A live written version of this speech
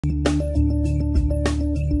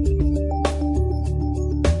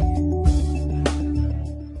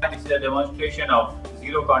a demonstration of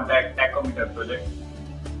zero contact tachometer project.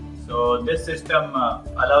 So this system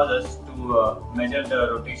allows us to measure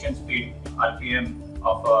the rotation speed RPM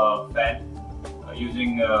of a fan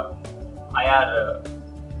using IR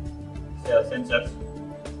sensors.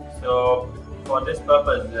 So for this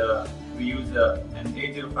purpose we use an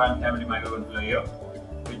A05 family microcontroller here,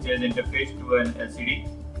 which is interfaced to an LCD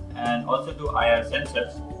and also to IR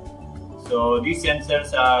sensors. So these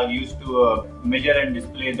sensors are used to measure and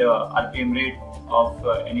display the RPM rate of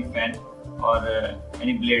any fan or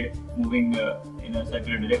any blade moving in a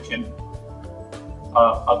circular direction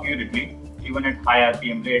accurately, even at high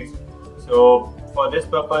RPM rates. So for this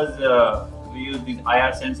purpose we use these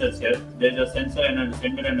IR sensors here. There is a sensor and a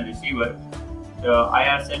sender and a receiver. The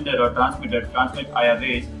IR sender or transmitter transmits IR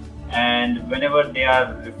rays, and whenever they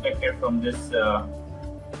are reflected from this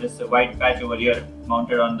white patch over here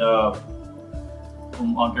mounted on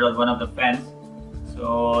one of the fans,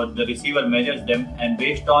 so the receiver measures them, and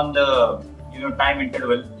based on the time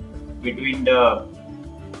interval between the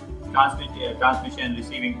transmission and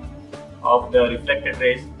receiving of the reflected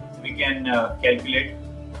rays, we can calculate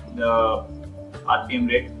the RPM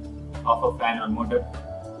rate of a fan or motor.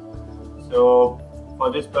 So for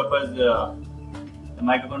this purpose the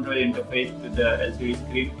microcontroller interfaced with the LCD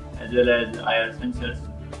screen as well as IR sensors,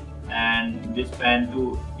 and this fan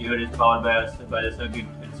too here is powered by the circuit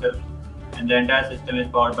itself, and the entire system is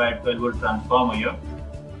powered by a 12-volt transformer here.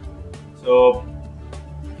 So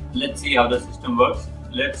let's see how the system works.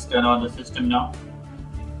 Let's turn on the system now.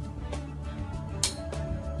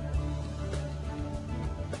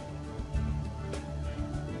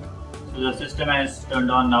 So the system has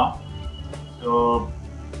turned on now. So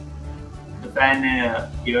the fan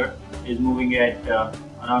here is moving at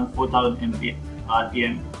around 4000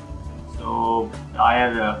 RPM. So the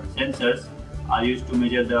IR sensors are used to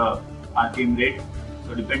measure the RPM rate.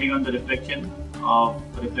 So depending on the reflection of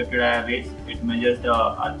reflected IR rays, it measures the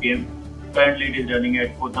RPM. Currently it is running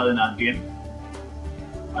at 4000 RPM,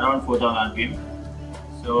 around 4000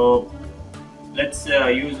 RPM. So let's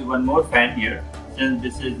use one more fan here. Since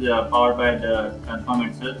this is powered by the transformer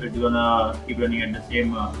itself, it's gonna keep running at the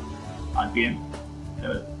same RPM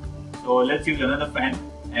level. So let's use another fan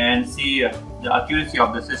and see the accuracy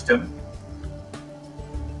of the system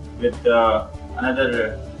with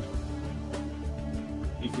another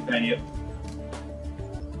DC fan here.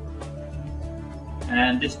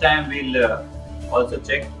 And this time we'll also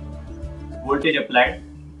check voltage applied,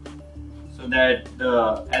 so that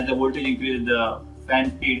as the voltage increases, the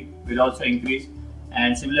fan speed will also increase,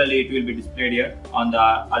 and similarly it will be displayed here on the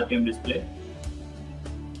RPM display.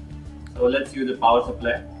 So let's use the power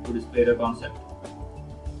supply to display the concept.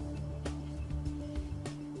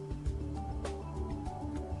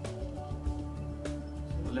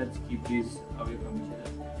 So let's keep these away from each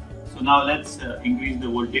other. So now let's increase the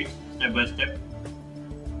voltage step by step.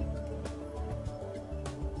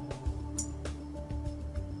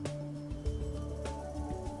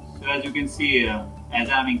 So as you can see, as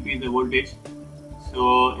I am increasing the voltage,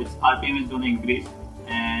 so its RPM is going to increase,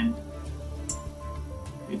 and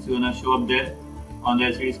it's going to show up there on the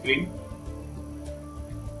LCD screen.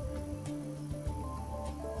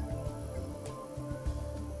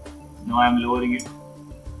 Now I am lowering it,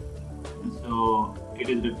 and so it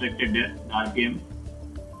is reflected there, the RPM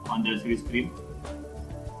on the LCD screen.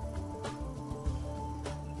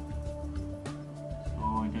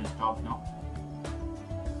 So it has stopped now,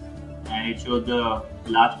 and it shows the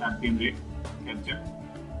last RPM rate captured.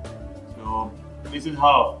 So this is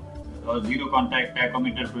how a zero contact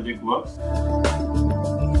tachometer project works.